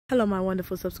Hello my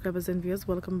wonderful subscribers and viewers,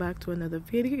 welcome back to another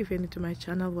video. If you're new to my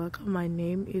channel, welcome. My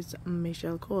name is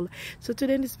Michelle Cole. So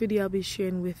today in this video I'll be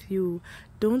sharing with you,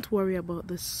 don't worry about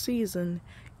the season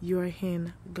you're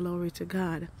in. Glory to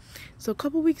God. So a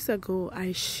couple weeks ago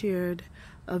I shared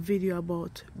a video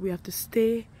about we have to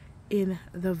stay in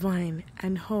the vine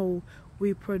and how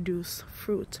we produce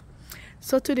fruit.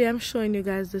 So today I'm showing you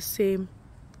guys the same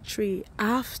tree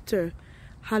after,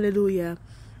 hallelujah,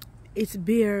 it's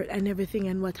bare and everything,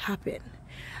 and what happened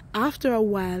after a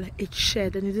while it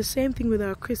shed. And it's the same thing with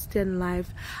our Christian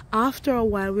life. After a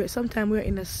while, sometimes we're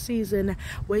in a season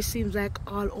where it seems like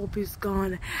all hope is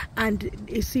gone and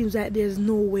it seems like there's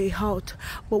no way out.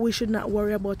 But we should not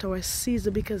worry about our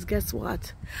season, because guess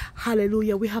what,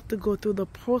 hallelujah, we have to go through the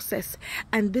process.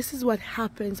 And this is what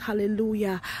happens,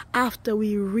 hallelujah, after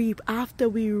we reap,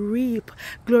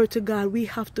 glory to God, we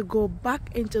have to go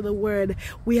back into the word.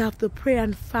 We have to pray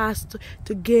and fast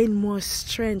to gain more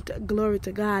strength. Glory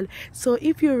to God. So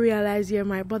if you realize here,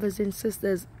 my brothers and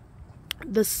sisters,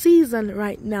 the season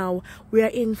right now, we are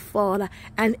in fall,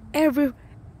 and every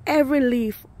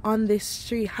leaf on this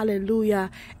tree,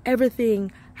 hallelujah,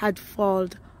 everything had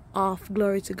fallen off.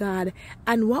 Glory to God.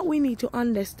 And what we need to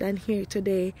understand here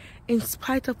today, in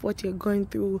spite of what you're going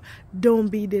through, don't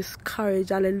be discouraged.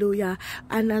 Hallelujah.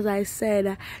 And as I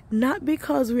said, not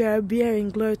because we are bearing,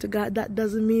 glory to God, that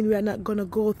doesn't mean we are not going to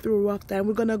go through a rough time.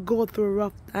 We're going to go through a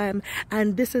rough time,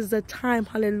 and this is the time,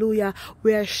 hallelujah,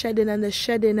 we are shedding, and the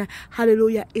shedding,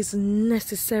 hallelujah, is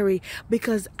necessary,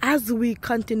 because as we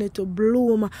continue to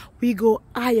bloom, we go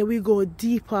higher, we go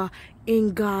deeper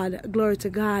in God. Glory to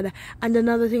God. And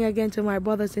another thing again, to my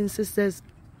brothers and sisters,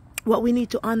 what we need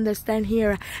to understand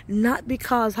here, not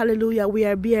because, hallelujah, we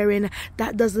are bearing,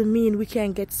 that doesn't mean we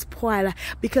can't get spoiled.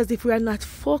 Because if we are not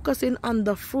focusing on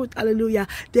the fruit, hallelujah,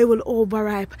 they will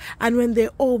overripe. And when they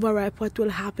overripe, what will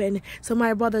happen? So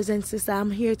my brothers and sisters, I'm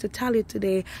here to tell you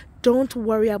today, don't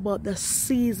worry about the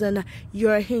season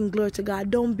you're in. Glory to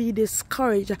God. Don't be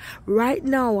discouraged. Right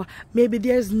now, maybe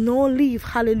there's no leaf,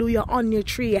 hallelujah, on your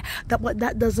tree. But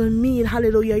that doesn't mean,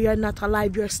 hallelujah, you're not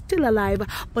alive. You're still alive,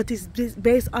 but it's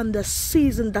based on the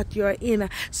season that you're in.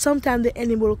 Sometimes the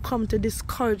enemy will come to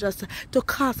discourage us, to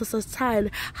cast us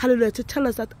aside, hallelujah, to tell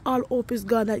us that all hope is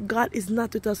gone, that God is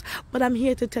not with us. But I'm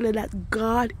here to tell you that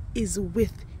God is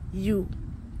with you.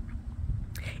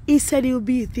 He said He will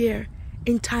be there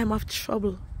in time of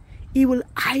trouble. He will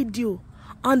hide you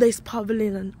under His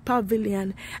pavilion.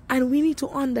 And we need to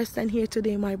understand here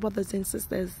today, my brothers and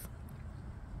sisters,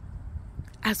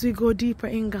 as we go deeper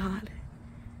in God,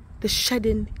 the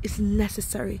shedding is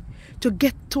necessary to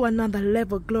get to another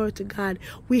level. Glory to God.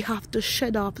 We have to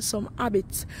shed off some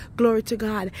habits. Glory to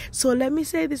God. So let me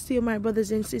say this to you, my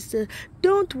brothers and sisters.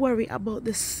 Don't worry about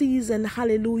the season.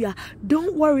 Hallelujah.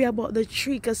 Don't worry about the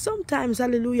tree, because sometimes,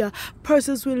 hallelujah,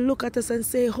 persons will look at us and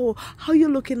say, oh, how you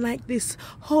looking like this?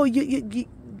 Oh, you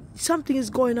something is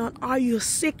going on. Are you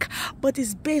sick? But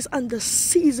it's based on the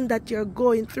season that you're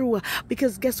going through.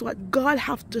 Because guess what? God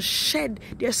have to shed.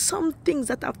 There's some things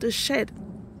that have to shed.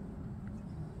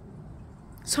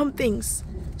 Some things,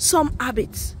 some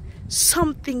habits,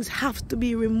 some things have to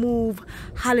be removed.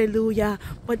 Hallelujah.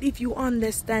 But if you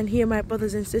understand here, my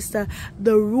brothers and sisters,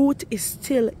 the root is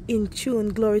still in tune.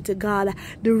 Glory to God.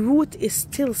 The root is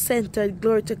still centered.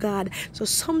 Glory to God. So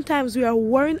sometimes we are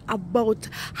worrying about,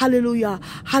 hallelujah,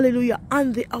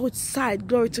 on the outside.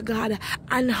 Glory to God.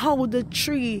 And how the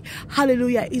tree,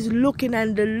 hallelujah, is looking,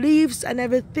 and the leaves and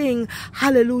everything,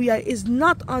 hallelujah, is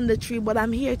not on the tree. But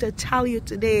I'm here to tell you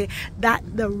today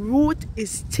that the root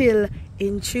is still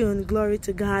in tune. Glory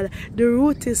to God. The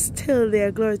root is still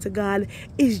there. Glory to God.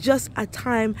 It's just a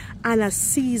time and a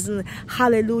season.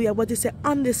 Hallelujah. But He said,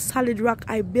 on this solid rock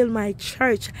I build my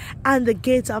church, and the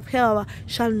gates of hell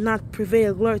shall not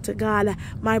prevail. Glory to God.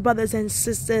 My brothers and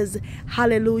sisters,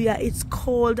 hallelujah, it's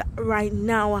cold right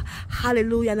now.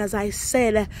 Hallelujah. And as I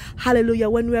said,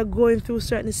 hallelujah, when we are going through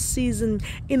certain season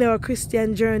in our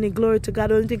Christian journey, glory to God,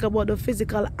 don't think about the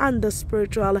physical and the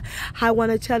spiritual. I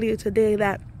want to tell you today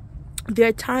that there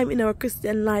are times in our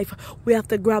Christian life we have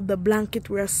to grab the blanket.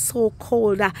 We are so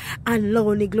cold and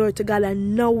lonely, glory to God.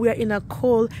 And now we are in a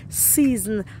cold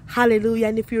season, hallelujah.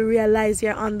 And if you realize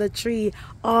here on the tree,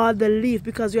 all the leaves,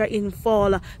 because we are in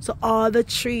fall, so all the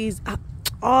trees,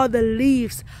 all the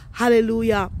leaves,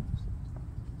 hallelujah,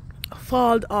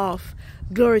 fall off.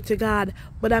 Glory to God.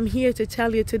 But I'm here to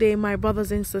tell you today, my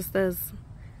brothers and sisters,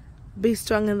 be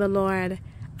strong in the Lord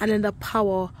and in the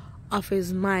power of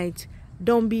His might.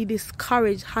 Don't be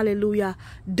discouraged. Hallelujah.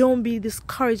 Don't be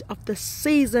discouraged of the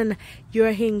season you're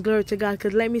in. Glory to God.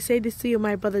 Because let me say this to you,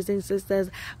 my brothers and sisters.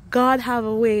 God have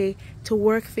a way to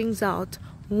work things out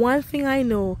one thing I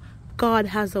know, God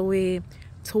has a way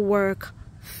to work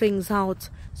things out.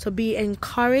 So be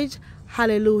encouraged.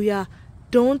 Hallelujah.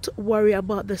 Don't worry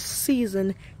about the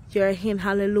season you're in.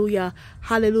 Hallelujah.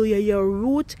 Hallelujah. Your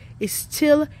root is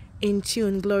still in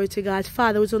tune. Glory to God.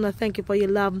 Father, we just want to thank you for your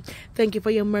love. Thank you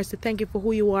for your mercy. Thank you for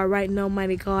who you are right now,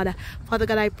 mighty God. Father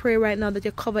God, I pray right now that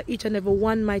you cover each and every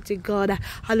one, mighty God.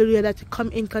 Hallelujah. That you come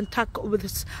in contact with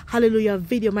this, hallelujah,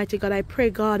 video, mighty God. I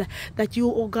pray, God, that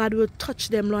you, oh God, will touch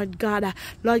them, Lord God.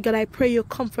 Lord God, I pray you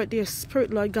comfort their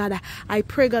spirit, Lord God. I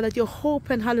pray, God, that you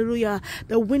open, hallelujah,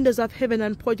 the windows of heaven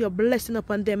and pour your blessing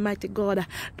upon them, mighty God.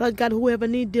 Lord God, whoever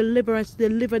need deliverance,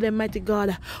 deliver them, mighty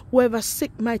God. Whoever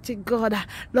sick, mighty God,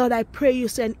 Lord, I pray you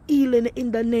send healing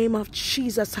in the name of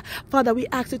Jesus. Father, we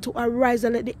ask you to arise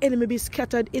and let the enemy be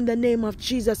scattered in the name of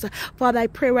Jesus. Father, I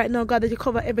pray right now, God, that you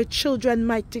cover every children,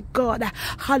 mighty God.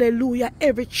 Hallelujah.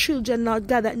 Every children, Lord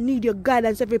God, that need your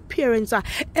guidance. Every parents,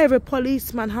 every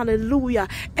policeman, hallelujah.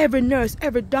 Every nurse,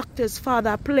 every doctors,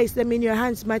 Father, place them in your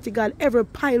hands, mighty God. Every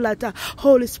pilot,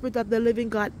 Holy Spirit of the living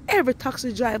God. Every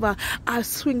taxi driver, I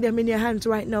swing them in your hands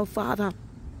right now, Father.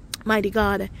 Mighty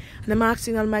God, and I'm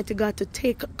asking Almighty God to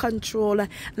take control, and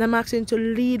I'm asking to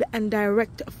lead and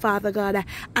direct, Father God,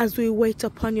 as we wait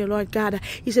upon you, Lord God.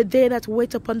 He said, they that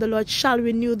wait upon the Lord shall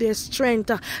renew their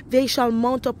strength. They shall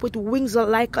mount up with wings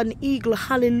like an eagle.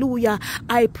 Hallelujah.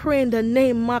 I pray in the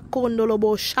name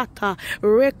Makondolobo Shata,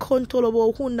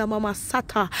 Rekontolobo Hunda Mama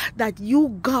Sata, that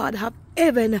you, God, have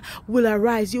heaven will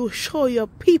arise. You show your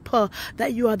people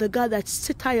that you are the God that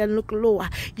sit high and look low.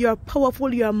 You're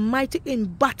powerful, you're mighty in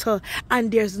battle, and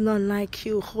there's none like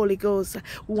you, Holy Ghost.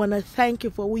 We want to thank you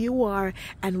for who you are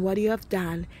and what you have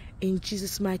done. In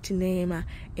Jesus' mighty name,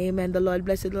 amen. The Lord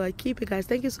bless you, the Lord keep you, guys.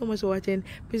 Thank you so much for watching.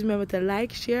 Please remember to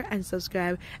like, share, and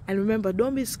subscribe. And remember,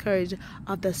 don't be discouraged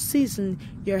of the season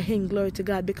you're in. Glory to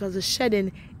God, because the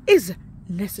shedding is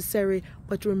necessary.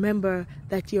 But remember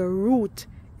that your root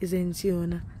is in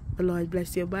tune. The Lord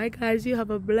bless you. Bye, guys. You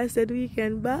have a blessed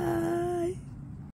weekend. Bye.